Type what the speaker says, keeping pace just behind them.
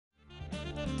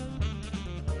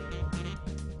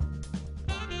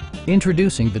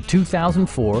Introducing the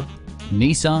 2004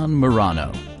 Nissan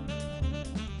Murano.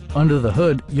 Under the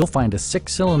hood, you'll find a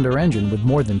 6-cylinder engine with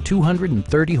more than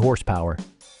 230 horsepower,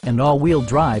 and all-wheel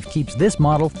drive keeps this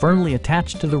model firmly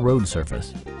attached to the road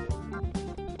surface.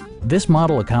 This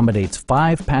model accommodates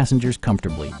 5 passengers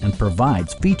comfortably and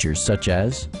provides features such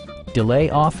as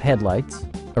delay-off headlights,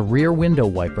 a rear window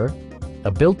wiper,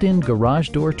 a built-in garage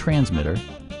door transmitter,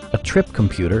 a trip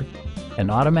computer,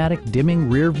 an automatic dimming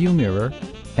rear-view mirror,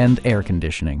 and air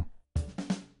conditioning.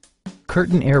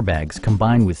 Curtain airbags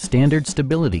combine with standard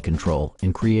stability control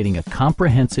in creating a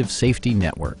comprehensive safety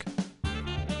network.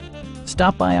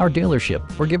 Stop by our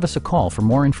dealership or give us a call for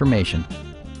more information.